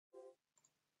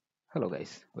Hello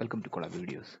guys, welcome to Collab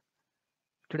Videos.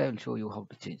 Today I will show you how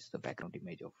to change the background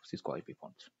image of Cisco IP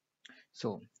phones.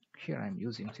 So here I am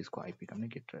using Cisco IP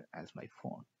communicator as my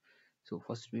phone. So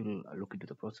first we will look into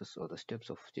the process or the steps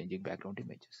of changing background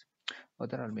images.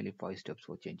 There are mainly 5 steps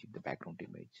for changing the background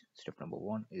image. Step number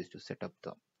 1 is to set up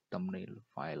the thumbnail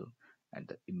file and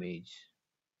the image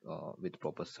with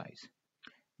proper size.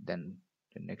 Then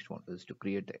the next one is to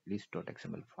create the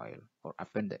list.xml file or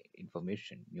append the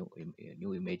information,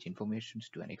 new image informations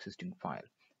to an existing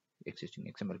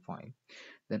XML file.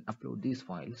 Then upload these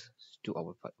files to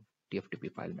our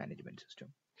TFTP file management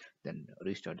system. Then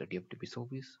restart the TFTP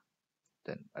service.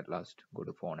 Then at last go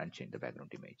to phone and change the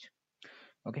background image.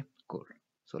 Okay, cool.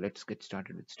 So let's get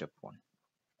started with step 1.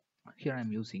 Here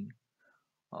I'm using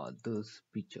this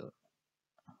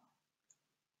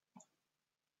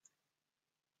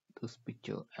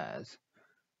picture as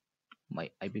my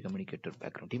IP communicator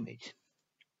background image.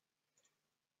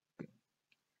 Okay.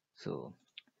 So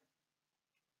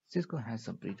Cisco has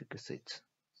some prerequisites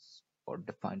or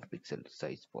defined pixel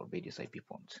size for various IP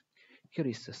phones. Here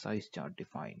is the size chart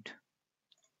defined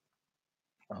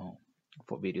uh,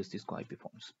 for various Cisco IP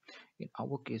phones. In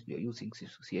our case, we are using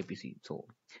CIPC, so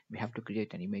we have to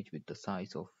create an image with the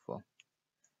size of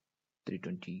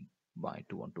 320 by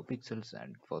 212 pixels,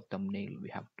 and for thumbnail we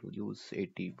have to use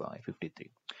 80 by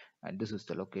 53, and this is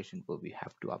the location where we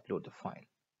have to upload the file.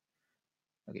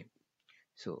 Okay,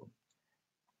 so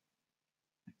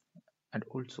and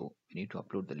also we need to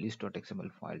upload the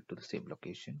list.xml file to the same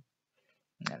location,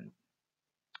 and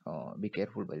be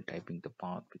careful while typing the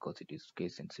path because it is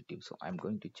case sensitive. So I'm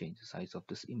going to change the size of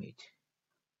this image.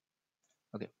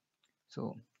 Okay,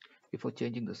 so before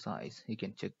changing the size, you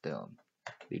can check the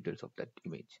details of that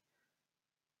image.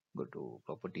 Go to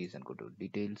properties and go to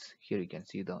details. Here you can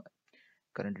see the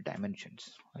current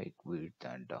dimensions like width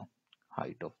and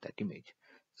height of that image.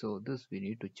 So this we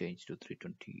need to change to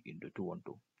 320 into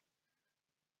 212.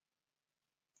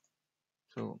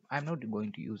 So I'm not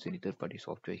going to use any third-party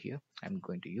software here. I'm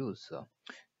going to use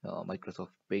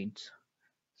Microsoft Paint.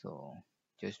 So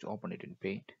just open it in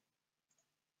Paint.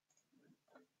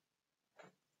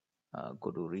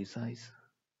 Go to resize,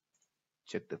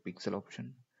 check the pixel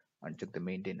option and check the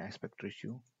maintain aspect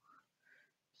ratio.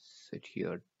 Set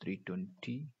here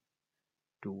 320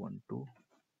 212.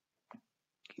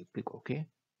 Click OK.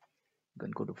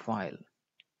 Then go to File,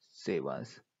 Save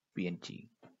as PNG.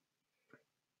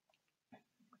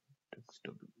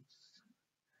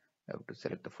 I have to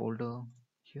select the folder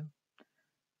here,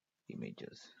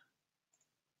 Images.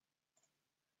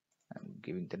 I'm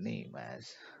giving the name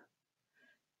as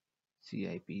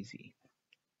CIPC.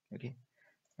 Okay,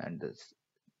 and this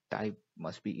type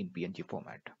must be in PNG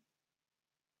format.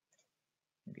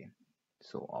 Okay,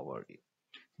 so our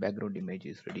background image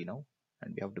is ready now,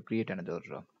 and we have to create another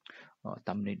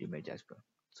thumbnail image as well.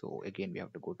 So again we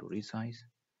have to go to resize,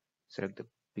 select the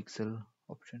pixel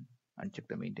option and check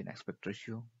the maintain aspect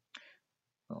ratio.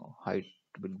 Height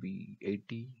will be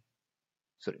 80,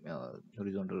 sorry,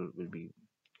 horizontal will be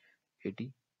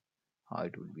 80,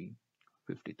 height will be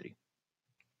 53.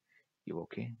 You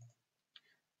okay,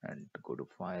 and go to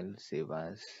file, save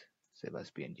as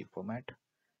PNG format,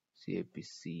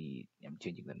 CIPC. I'm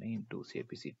changing the name to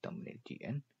CIPC thumbnail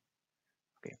GN.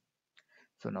 Okay,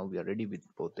 so now we are ready with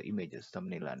both the images,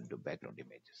 thumbnail and the background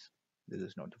images. This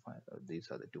is not the file,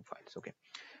 these are the two files. Okay,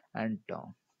 and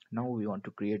now we want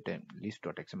to create a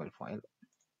list.xml file.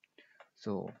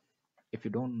 So if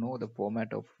you don't know the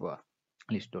format of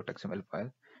list.xml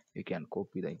file, you can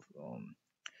copy the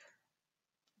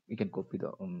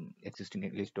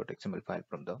existing list.xml file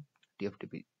from the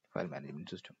TFTP file management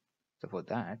system. So for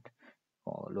that,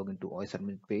 log into OS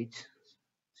admin page,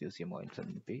 COCM OS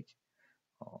admin page.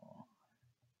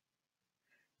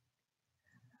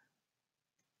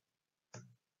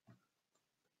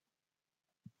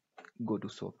 Go to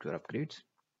software upgrades,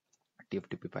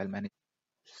 TFTP file manager.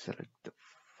 Select the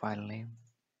file name,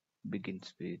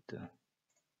 begins with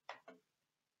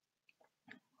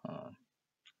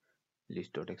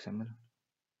list.xml.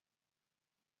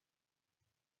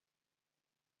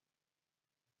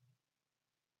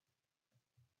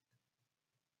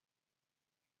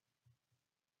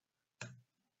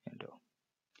 And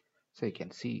so you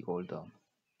can see all the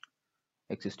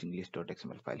existing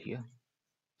list.xml file here.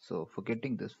 So for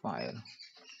getting this file,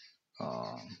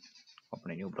 open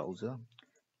a new browser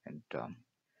and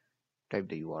type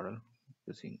the URL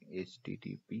using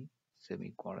http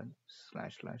semicolon /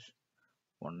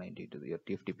 192 to your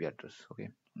TFTP address. Okay,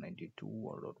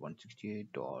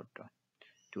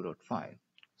 192.168.2.5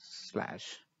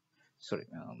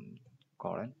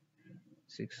 colon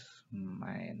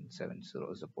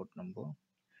 6970 is the port number,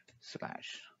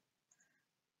 slash.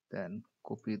 Then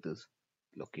copy this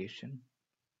location,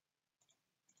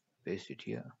 paste it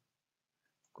here,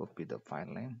 copy the file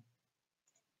name,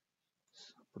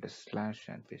 put a slash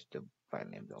and paste the file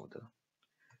name over the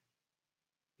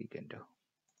click enter.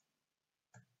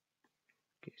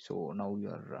 Okay, so now we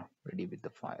are ready with the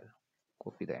file.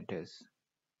 Copy the entire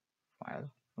file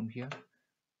from here,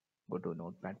 go to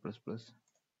notepad++,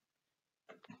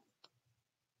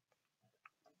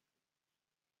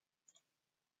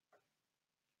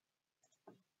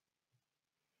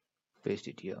 paste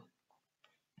it here.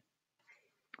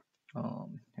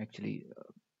 Actually,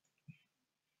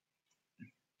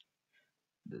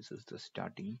 this is the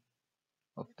starting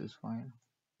of this file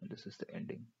and this is the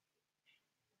ending.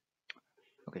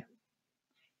 Okay,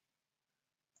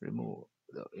 remove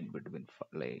the in between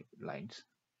lines,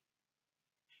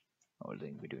 or the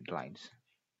in between lines.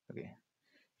 Okay,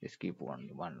 just keep one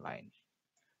line.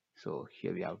 So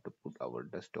here we have to put our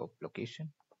desktop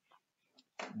location.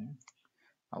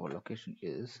 Our location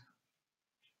is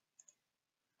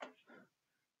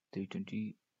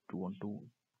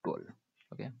 320.212.12.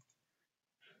 Okay,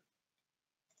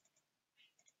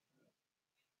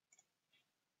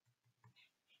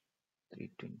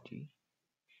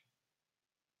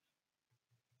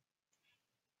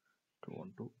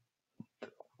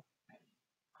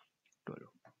 320.212.12.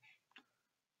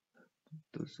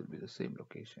 This will be the same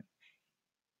location.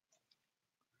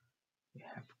 We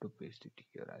have to paste it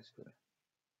here as well.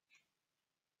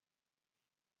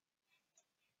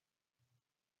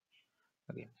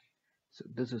 Okay, so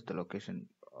this is the location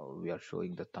we are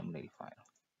showing the thumbnail file.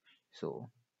 So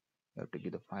you have to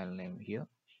give the file name here,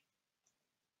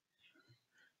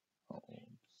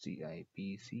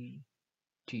 CIPCTN.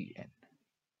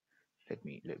 Let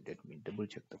me double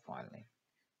check the file name.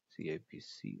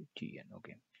 CIPCTN.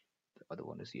 Okay, the other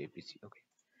one is CIPC. Okay,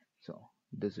 so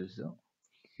this is the,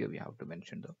 here we have to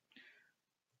mention the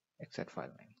exact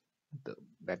file name, the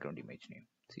background image name,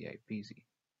 CIPC.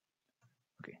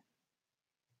 Okay,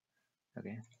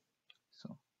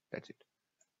 so that's it.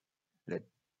 Let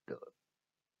the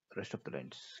rest of the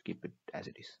lines keep it as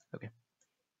it is. Okay,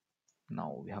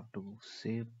 now we have to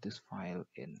save this file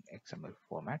in XML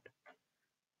format,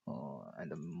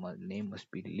 and the name must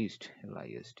be list,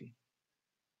 list,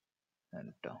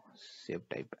 and save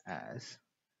type as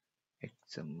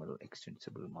XML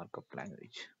extensible markup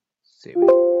language. Save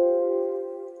it.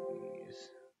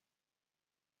 Yes,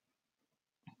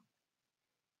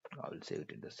 I will save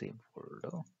it in the same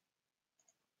folder.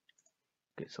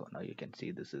 Okay, so now you can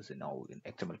see this is now in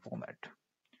XML format.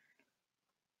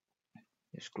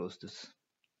 Just close this.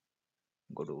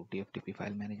 Go to TFTP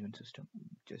file management system.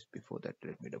 Just before that,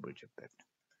 let me double check that.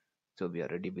 So we are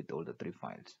ready with all the three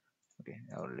files. Okay,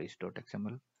 our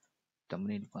list.xml,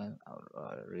 thumbnail file,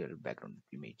 our real background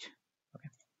image. Okay,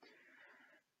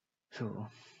 so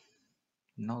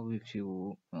now if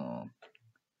you okay,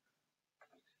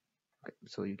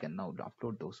 so you can now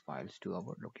upload those files to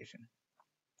our location.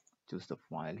 Choose the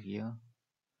file here.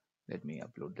 Let me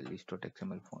upload the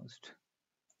list.xml first.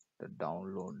 The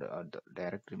download the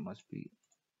directory must be,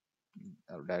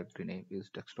 our directory name is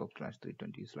desktop slash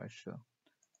 320 slash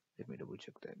let me double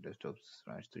check that, desktop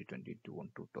slash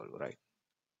 320.212.12, right?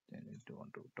 Then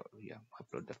 212.12. Yeah,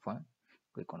 upload that file.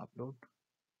 Click on upload.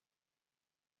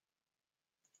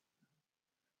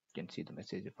 You can see the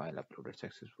message, the file uploaded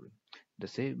successfully. The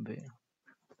same way,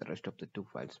 the rest of the two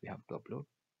files we have to upload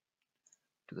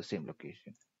to the same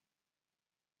location.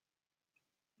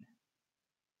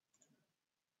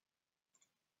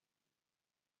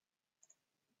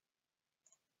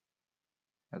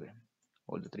 Okay,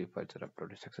 all the three files are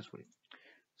uploaded successfully.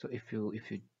 So if you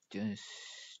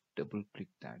just double click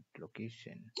that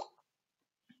location,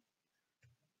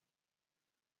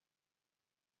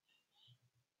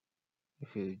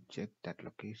 if you check that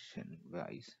location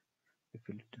guys, if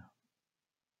you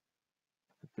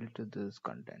filter this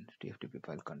content, TFTP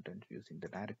file content using the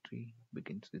directory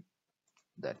begins with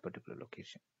that particular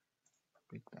location.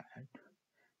 Click that.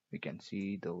 We can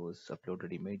see those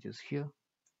uploaded images here.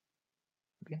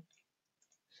 Okay,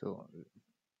 so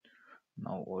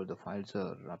now all the files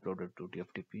are uploaded to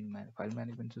TFTP file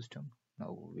management system.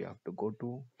 Now we have to go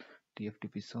to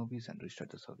TFTP service and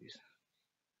restart the service.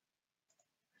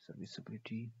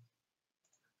 Serviceability,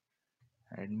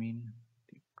 admin,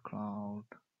 the cloud.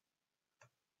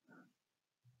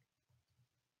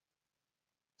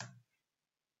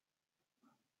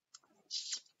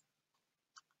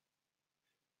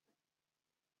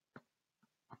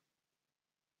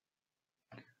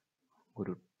 Go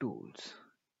to tools,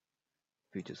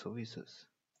 feature services.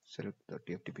 Select the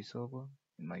TFTP server.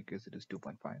 In my case, it is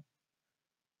 2.5,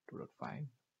 2.5.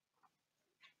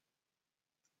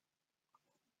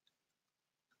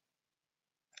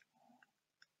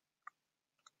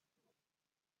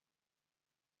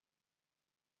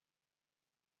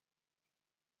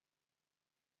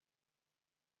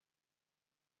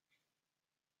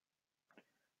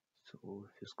 So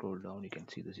if you scroll down, you can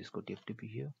see the Cisco TFTP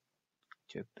here.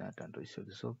 Check that and register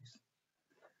the service.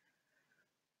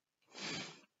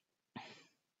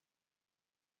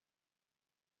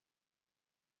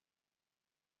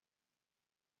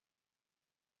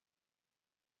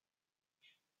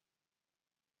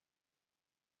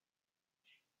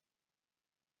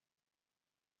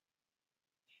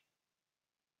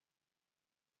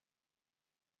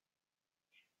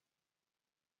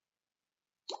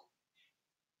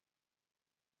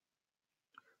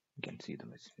 You can see the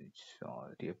message.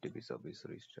 TFTP service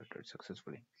restarted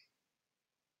successfully.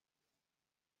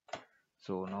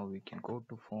 So now we can go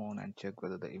to phone and check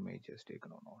whether the image is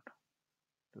taken or not.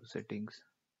 To settings,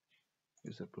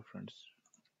 user preference,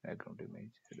 background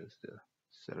image. It is the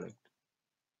select,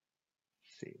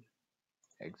 save,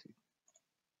 exit.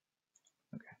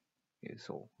 Okay. Okay,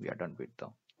 so we are done with the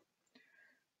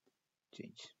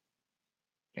change.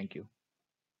 Thank you.